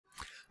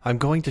I'm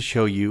going to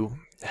show you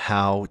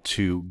how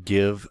to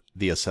give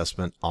the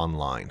assessment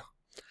online.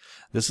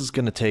 This is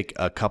going to take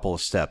a couple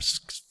of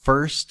steps.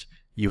 First,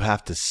 you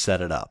have to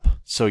set it up.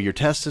 So your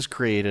test is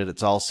created,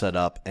 it's all set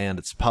up, and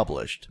it's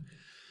published.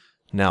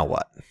 Now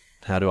what?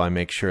 How do I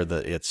make sure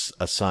that it's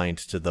assigned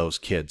to those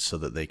kids so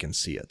that they can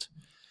see it?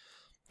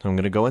 I'm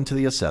going to go into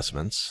the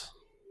assessments,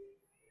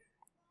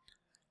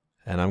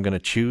 and I'm going to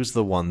choose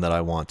the one that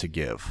I want to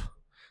give.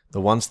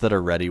 The ones that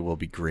are ready will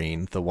be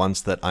green. The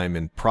ones that I'm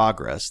in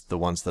progress, the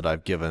ones that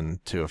I've given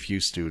to a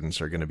few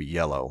students, are going to be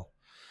yellow.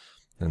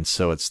 And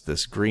so it's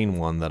this green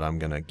one that I'm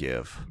going to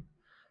give.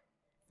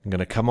 I'm going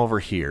to come over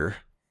here,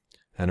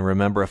 and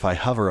remember, if I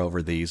hover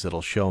over these,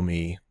 it'll show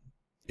me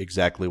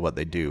exactly what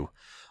they do.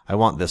 I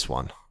want this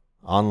one,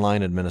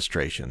 online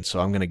administration. So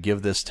I'm going to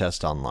give this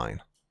test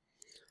online.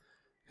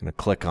 I'm going to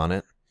click on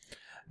it.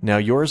 Now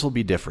yours will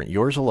be different.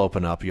 Yours will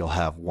open up. You'll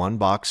have one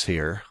box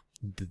here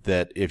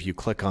that if you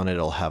click on it,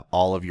 it'll have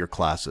all of your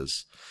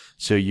classes.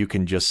 So you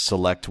can just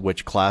select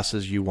which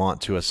classes you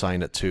want to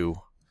assign it to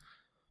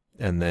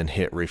and then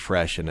hit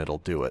refresh and it'll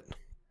do it.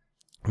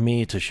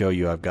 To show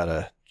you, I've got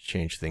to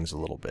change things a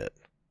little bit.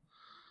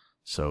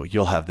 So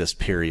you'll have this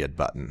period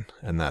button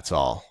and that's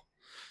all.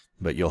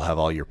 But you'll have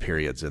all your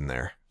periods in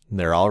there.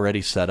 They're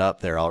already set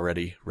up. They're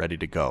already ready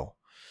to go.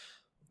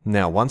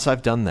 Now, once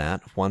I've done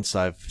that, once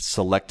I've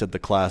selected the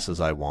classes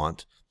I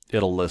want,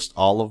 it'll list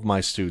all of my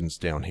students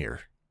down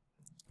here.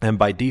 And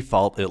by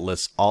default, it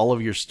lists all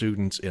of your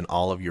students in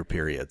all of your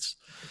periods.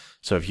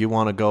 So if you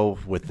want to go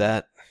with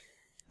that,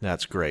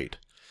 that's great.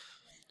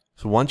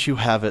 So once you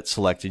have it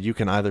selected, you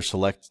can either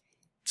select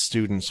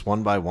students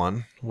one by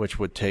one, which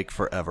would take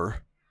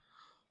forever,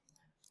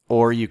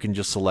 or you can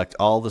just select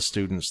all the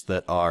students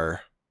that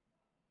are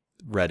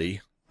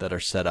ready, that are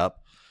set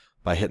up,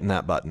 by hitting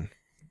that button.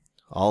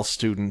 All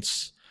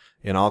students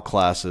in all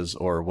classes,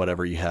 or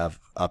whatever you have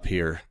up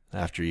here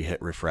after you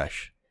hit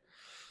refresh.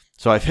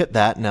 So I've hit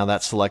that. Now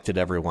that's selected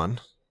everyone.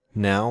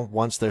 Now,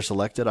 once they're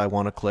selected, I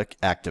want to click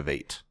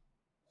Activate.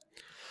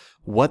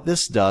 What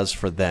this does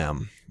for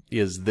them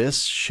is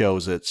this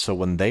shows it so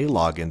when they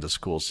log into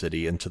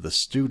SchoolCity, into the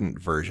student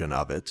version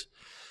of it,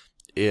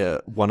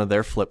 one of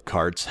their flip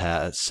cards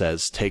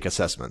says Take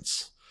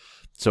Assessments.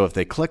 So if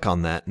they click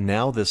on that,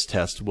 now this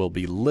test will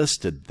be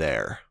listed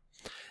there.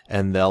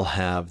 And they'll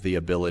have the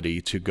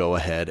ability to go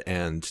ahead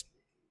and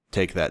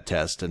take that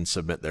test and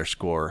submit their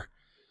score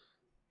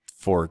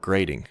for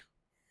grading.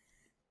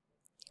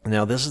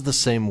 Now this is the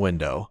same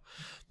window.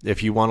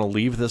 If you want to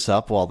leave this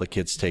up while the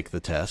kids take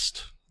the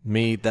test,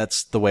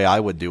 that's the way I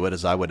would do it,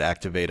 is I would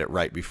activate it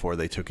right before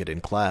they took it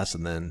in class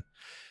and then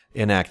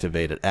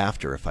inactivate it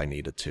after if I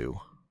needed to.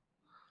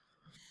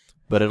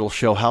 But it'll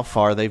show how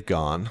far they've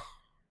gone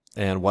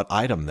and what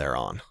item they're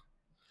on.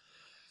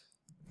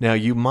 Now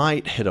you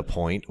might hit a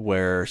point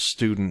where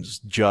students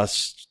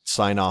just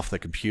sign off the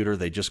computer,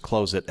 they just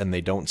close it, and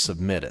they don't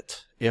submit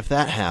it. If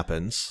that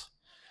happens,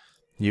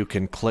 you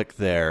can click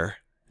there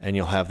and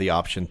you'll have the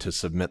option to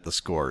submit the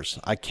scores.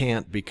 I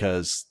can't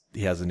because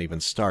he hasn't even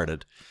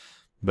started,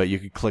 but you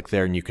can click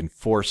there and you can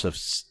force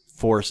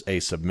a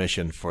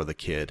submission for the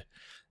kid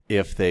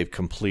if they've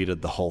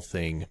completed the whole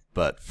thing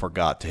but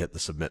forgot to hit the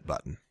submit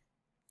button.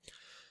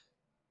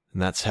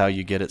 And that's how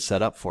you get it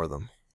set up for them.